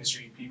other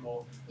industry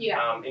people.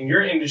 Yeah. In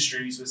your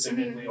industry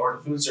specifically, or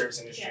the food service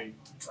industry,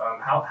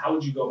 how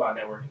would you go about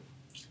networking?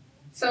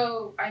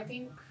 So I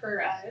think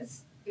for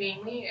us,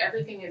 mainly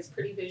everything is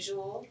pretty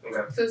visual.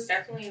 Okay. So it's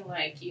definitely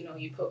like,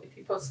 if you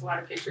post a lot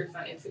of pictures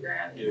on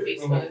Instagram and Yeah.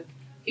 Facebook,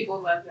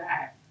 people love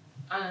that.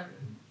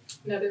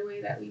 Another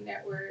way that we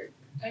network,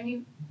 I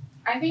think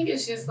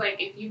it's just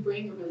like if you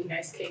bring a really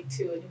nice cake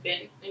to an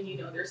event and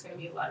there's going to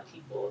be a lot of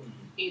people,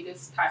 you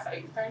just pass out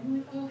your card and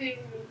like, oh, hey,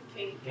 I made the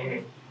cake.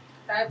 And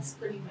that's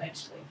pretty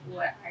much like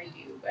what I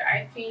do. But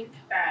I think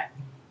that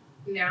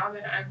now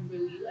that I'm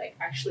really like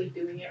actually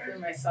doing it for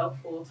myself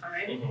full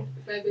time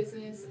with my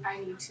business, I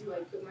need to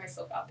like put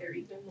myself out there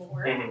even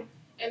more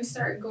and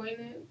start going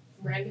to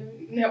random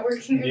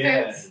networking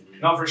events.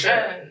 No, for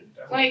sure.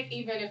 Like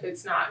even if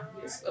it's not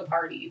just a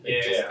party, but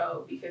Yeah. just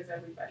go because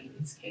everybody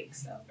needs cake.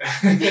 So Nah,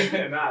 for sure.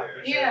 I'm not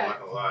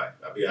gonna lie.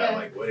 I'll be at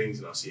like weddings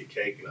and I'll see a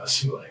cake and I'll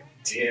just be like,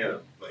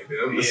 damn, like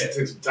it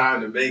took some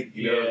time to make.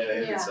 You know what I'm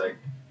saying? Yeah. It's like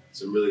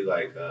some really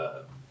like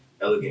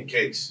elegant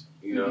cakes.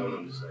 And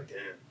I'm just like,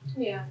 damn.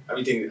 yeah. I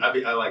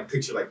like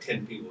picture like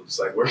 10 people just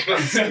like working on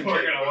the same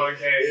Working cake. on one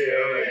cake.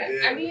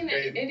 Yeah.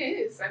 It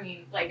is.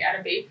 Like at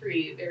a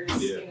bakery,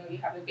 there's you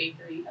have the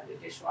baker, you have the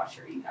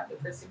dishwasher, you have the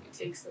person who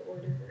takes the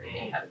order,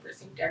 and you have the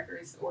person who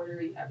decorates the order,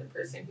 you have the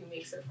person who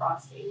makes the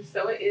frosting.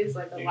 So it is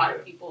like a lot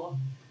of people.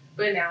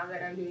 But now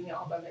that I'm doing it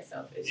all by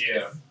myself, it's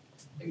just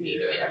me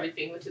doing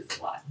everything, which is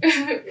a lot.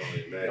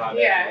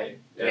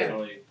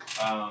 Definitely.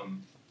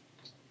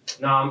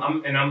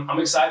 I'm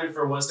excited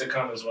for what's to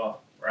come as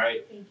well,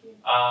 right? Thank you.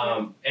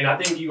 And I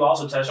think you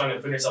also touched on it,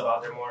 putting yourself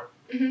out there more.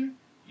 Mm-hmm.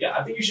 Yeah,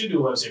 I think you should do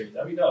a web series.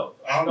 That'd be dope.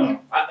 I don't know,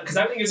 because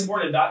I think it's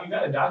important to you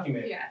got to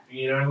document. Yeah.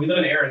 We live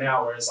in an era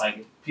now where it's like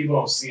if people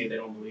don't see it, they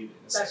don't believe it. In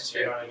a That's sense,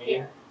 true. You know what I mean?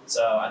 Yeah.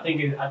 So I think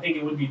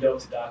it would be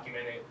dope to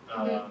document it,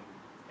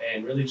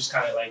 and really just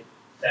kind of like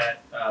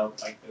that,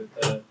 like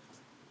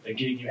the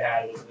gig you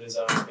had with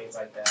Lizzo and things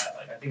like that.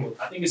 Like I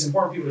think it's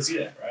important for people to see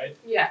that, right?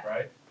 Yeah.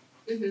 Right.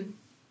 Mm-hmm.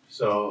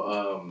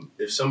 So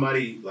if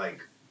somebody like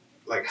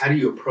how do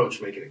you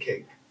approach making a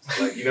cake?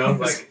 Like if I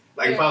was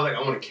like I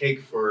want a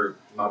cake for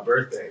my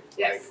birthday,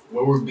 Yes. like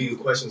what would be the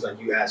questions like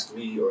you ask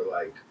me, or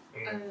like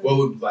what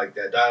would like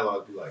that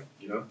dialogue be like?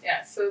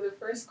 Yeah. So the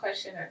first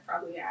question I'd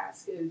probably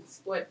ask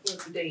is, what's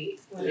the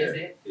date? When is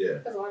it? Yeah.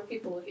 Because a lot of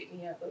people will hit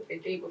me up like the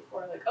day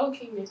before, like, oh,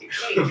 can you make a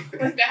cake?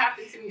 Like that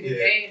happened to me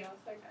today, and I was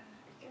like,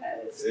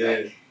 I guess.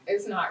 But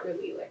it's not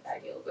really like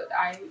ideal. But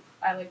I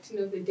like to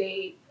know the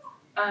date,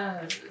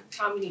 how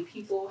many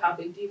people, how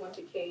big do you want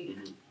the cake,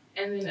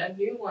 and then a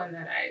new one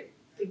that I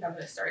think I'm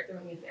gonna start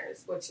throwing in there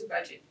is, what's your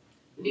budget?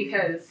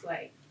 Because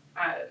like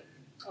a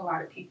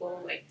lot of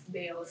people, like,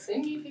 they'll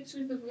send me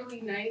pictures of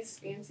really nice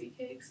fancy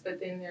cakes,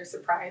 but then they're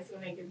surprised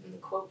when I give them the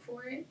quote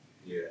for it.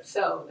 Yeah.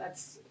 So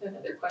that's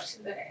another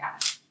question that I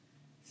ask.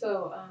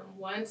 So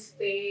once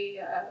we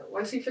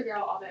figure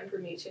out all the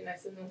information, I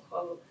send them a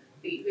quote.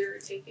 They either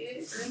take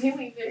it or they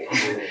leave it.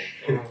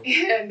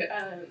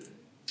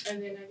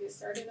 And then I get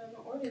started on the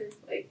order,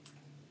 like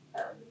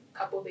a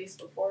couple of days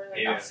before.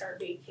 Like I'll start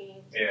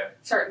baking. Yeah.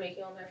 Start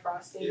making all my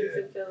frostings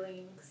and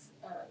fillings.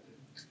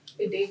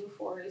 The day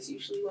before is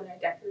usually when I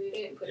decorate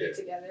it and put it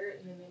together,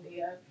 and then the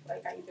day of,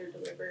 like, I either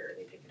deliver or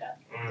they pick it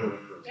up.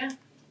 Yeah.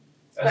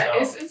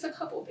 But it's a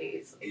couple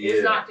days. Like,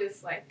 it's not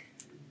just like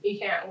you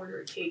can't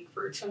order a cake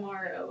for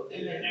tomorrow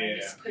and then I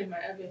just put it in my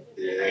oven.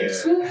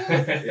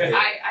 And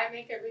I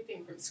make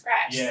everything from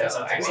scratch.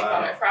 So I make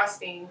all my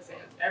frostings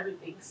and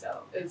everything.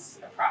 So it's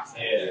a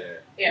process.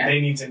 Yeah. They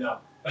need to know.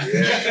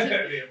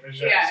 Yeah. For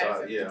sure. Yeah.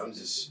 So I'm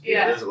just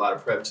there's a lot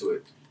of prep to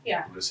it.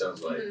 Yeah. What it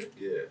sounds like.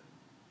 Yeah.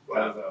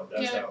 Wow.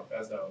 That's dope.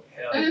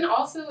 Hell and then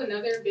also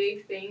another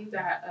big thing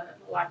that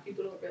a lot of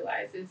people don't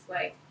realize is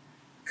like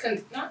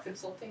not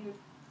consulting with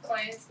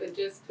clients, but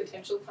just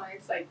potential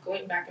clients, like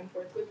going back and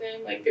forth with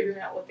them, like figuring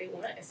out what they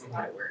want is a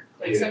lot of work.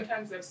 Like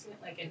sometimes I've spent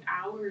like an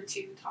hour or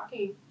two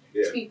talking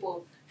to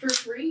people for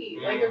free,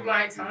 like of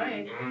my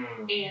time,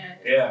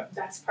 and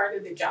that's part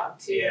of the job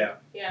too.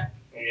 Yeah.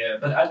 Yeah,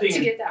 but I think to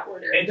get that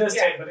order. it does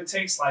take, but it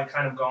takes like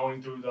kind of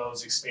going through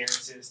those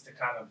experiences to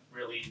kind of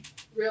really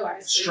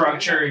realize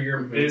structure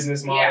your Mm-hmm.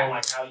 business model, Yeah. and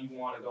like how you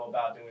want to go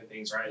about doing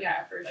things, right?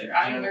 Yeah, for Like, sure. you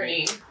I'm know what I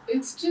mean? learning.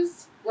 It's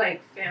just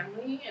like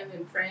family and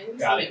then friends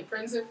Got and then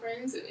friends of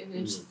friends and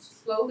then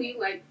just slowly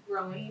like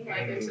growing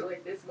like into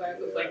like this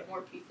web of like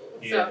more people.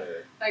 Yeah. So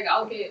like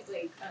I'll get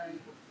like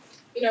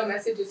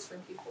messages from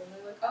people and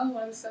they're like, oh,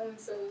 I'm so and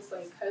so's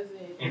like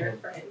cousin or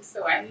friend.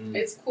 So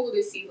it's cool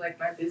to see like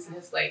my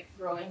business like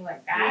growing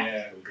like that.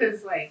 Yeah.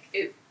 Because like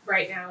it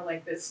right now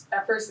like this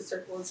at first the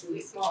circle is really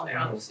small,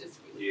 now it's just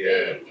really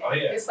big. Oh,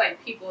 yeah. It's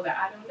like people that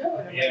I don't know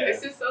and I'm like,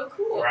 this is so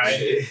cool.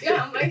 Right.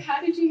 Yeah, I'm like, how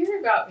did you hear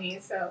about me?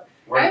 So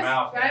Word of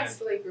mouth, man.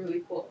 that's like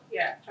really cool.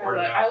 Yeah, Word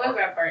of I mouth. love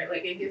that part.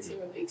 Like it gets me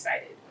really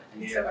excited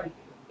when Yeah. somebody.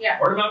 Yeah.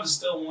 Word of mouth is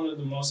still one of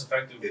the most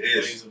effective It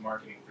is. ways of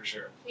marketing for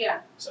sure. Yeah.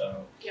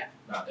 So Yeah.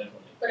 not definitely.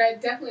 But I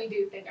definitely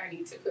do think I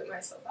need to put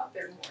myself out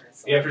there more.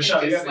 So Yeah, I for can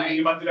sure. just,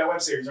 You about to do that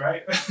web series,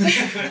 right?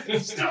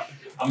 No,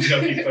 I'm just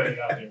gonna keep putting it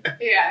out there.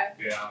 Yeah.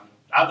 Yeah,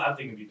 I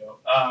think it'd be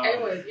dope.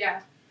 It would.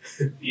 Yeah.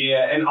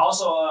 Yeah, and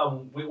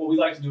also what we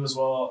like to do as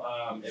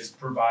well is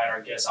provide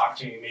our guests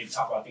opportunity to maybe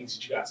talk about things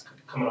that you guys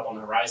coming up on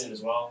the horizon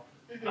as well.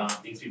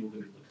 Things people can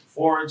be looking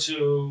forward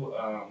to.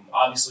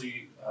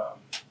 Obviously,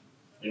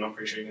 I'm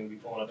pretty sure you're going to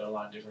be pulling up at a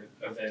lot of different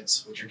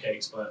events with your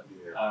cakes. But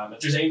if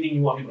there's anything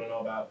you want people to know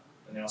about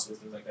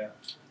announcements, things like that.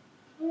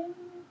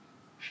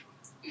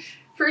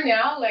 For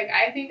now, like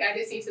I think I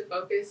just need to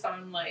focus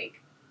on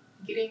like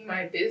getting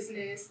my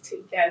business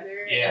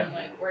together and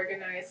like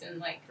organized and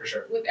like For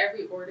sure. with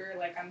every order,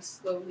 like I'm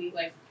slowly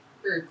like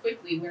or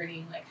quickly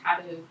learning like how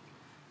to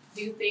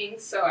do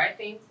things. So I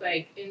think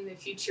like in the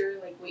future,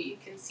 like what you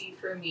can see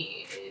for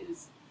me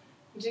is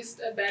just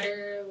a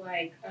better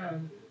like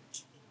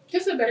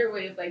just a better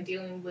way of like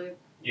dealing with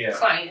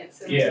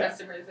clients and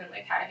customers and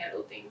like how to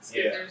handle things.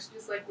 Because there's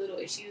just like little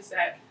issues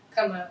that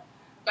come up.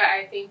 But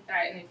I think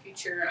that in the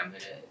future I'm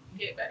gonna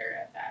get better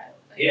at that.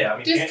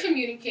 Like, just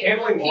communicating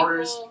with people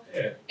orders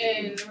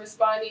and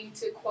responding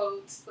to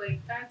quotes.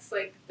 Like that's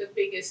like the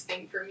biggest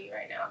thing for me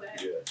right now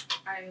that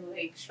I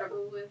like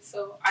struggle with.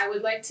 So I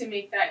would like to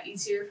make that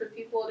easier for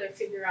people to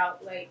figure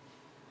out like,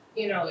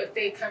 if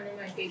they come to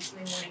my page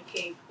and they want a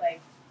cake,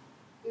 like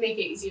make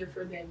it easier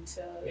for them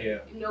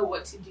to know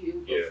what to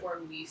do before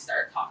we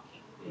start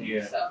talking.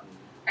 Yeah. So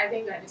I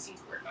think I just need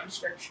to work on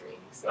structuring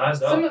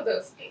some of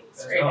those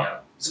things now.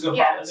 It's a good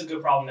problem. It's a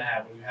good problem to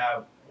have when you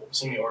have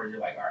so many orders.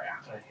 You're like, all right,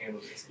 how can I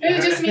handle this? It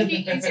would just make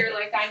it easier.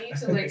 Like I need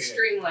to like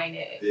streamline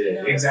it.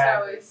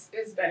 Exactly. So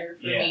it's better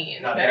for me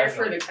and definitely. better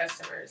for the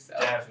customers. So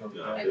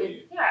Definitely. and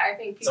then, I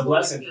think people it's a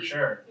blessing would be, for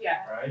sure.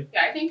 Yeah. Right.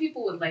 Yeah, I think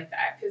people would like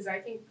that because I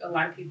think a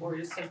lot of people are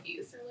just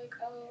confused. They're like,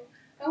 oh,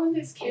 I want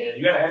this cake. Yeah,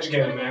 you gotta educate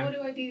them, man. What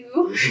do I do?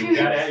 You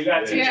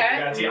gotta teach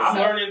them. I'm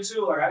So- learning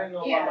too. Like I didn't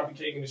know a lot about the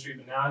cake industry,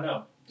 but now I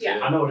know. Yeah.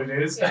 I know what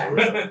it is.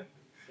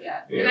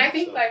 Yeah. And I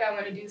think like I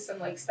want to do some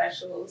like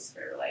specials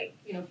for like,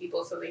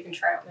 people so they can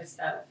try out my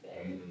stuff.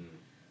 And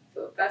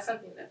so that's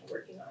something that I'm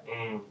working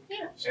on.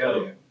 Yeah.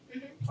 Hell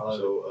yeah.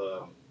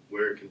 So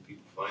where can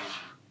people find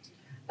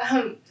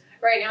you?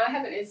 Right now I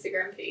have an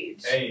Instagram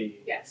page. Hey.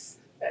 Yes.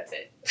 That's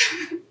it.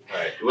 All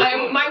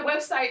right. My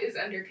website is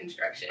under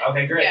construction.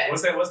 Okay, great. Yes.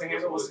 What's the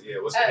handle? What's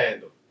the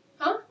handle?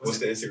 Huh? What's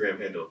the Instagram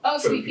handle? Oh,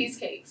 Sweetpeas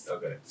Cakes.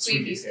 Okay.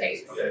 Sweetpeas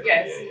Cakes. Okay.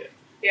 Yes.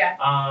 Yeah.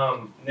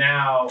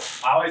 Now,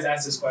 I always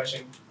ask this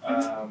question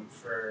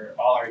for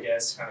all our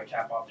guests to kind of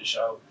cap off the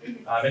show.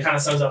 It kind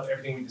of sums up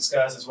everything we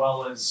discussed as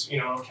well as,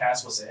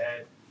 cast what's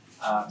ahead.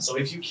 So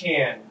if you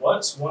can,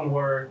 what's one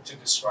word to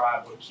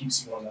describe what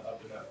keeps you on the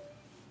up and up?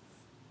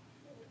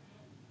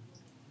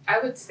 I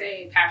would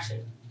say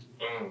passion.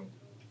 Mm.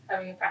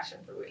 Having a passion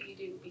for what you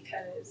do,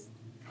 because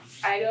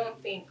I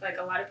don't think like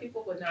a lot of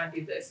people would not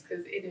do this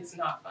because it is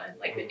not fun.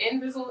 Like the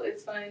end result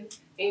is fun.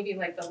 Maybe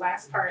like the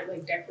last part,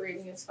 like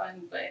decorating is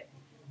fun, but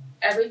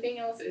everything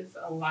else is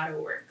a lot of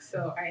work.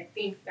 So I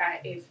think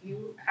that if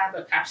you have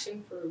a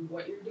passion for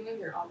what you're doing,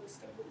 you're always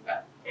going to move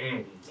up.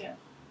 Yeah.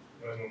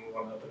 You want to move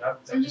on up and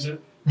up? Is that what you said?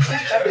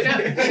 Up and up.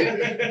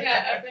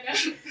 Yeah, up and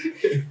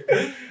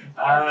up.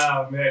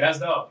 Oh, man, that's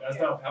dope. That's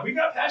dope. Have we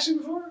got passion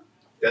before?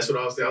 That's what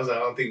I was saying. I was like, I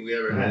don't think we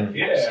ever had.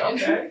 Yeah,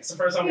 okay. It's the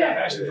first time we got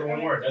passion for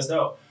one word. That's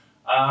dope.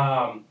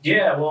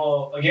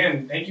 Well,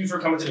 again, thank you for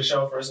coming to the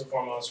show first and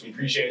foremost. We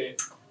appreciate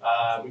it.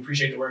 We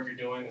appreciate the work you're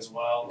doing as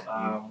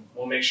well.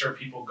 We'll make sure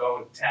people go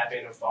and tap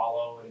in and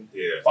follow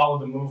follow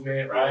the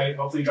movement, right?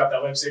 Hopefully you drop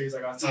that web series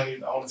like I was telling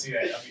you. I want to see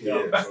that. That'd be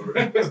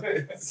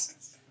dope.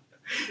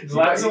 It's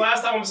the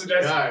last time I'm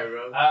suggesting. All right,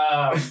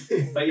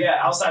 bro. But yeah,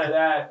 outside of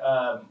that,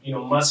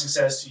 much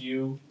success to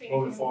you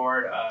moving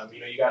forward.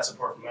 You got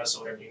support from us, so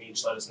whatever you need,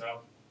 just let us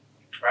know.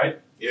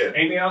 Right? Yeah.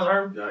 Anything else,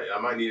 Herb? I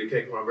might need a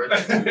cake for my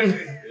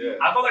birthday. Yeah.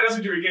 I felt like that's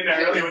what you were getting at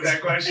earlier with that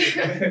question.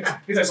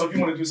 He's like, so if you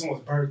want to do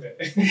someone's birthday.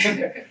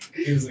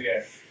 He was like,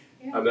 yeah.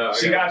 I know.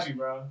 She got you,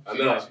 bro. I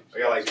know. I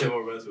got like 10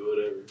 more months or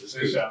whatever. For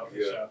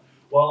sure.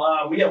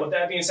 Well, with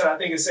that being said, I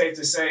think it's safe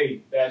to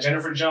say that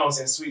Jennifer Jones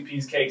and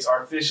Sweetpeas Cakes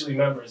are officially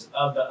members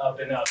of the Up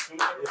and Up.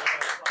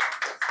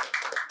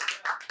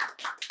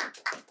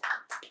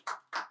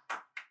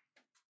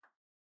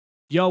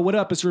 Yo, what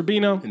up? It's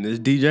Rubino. And this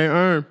DJ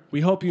Erm.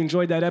 We hope you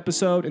enjoyed that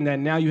episode and that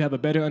now you have a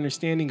better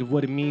understanding of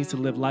what it means to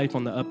live life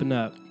on the up and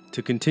up.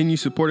 To continue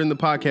supporting the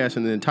podcast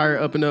and the entire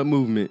UpNUp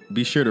movement,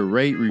 be sure to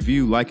rate,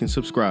 review, like, and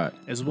subscribe.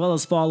 As well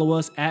as follow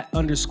us at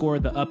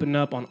 _the up and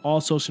up on all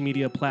social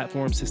media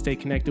platforms to stay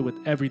connected with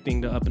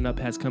everything the up and up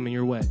has coming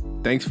your way.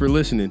 Thanks for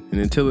listening,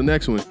 and until the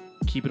next one,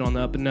 Keep it on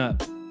the up and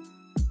up.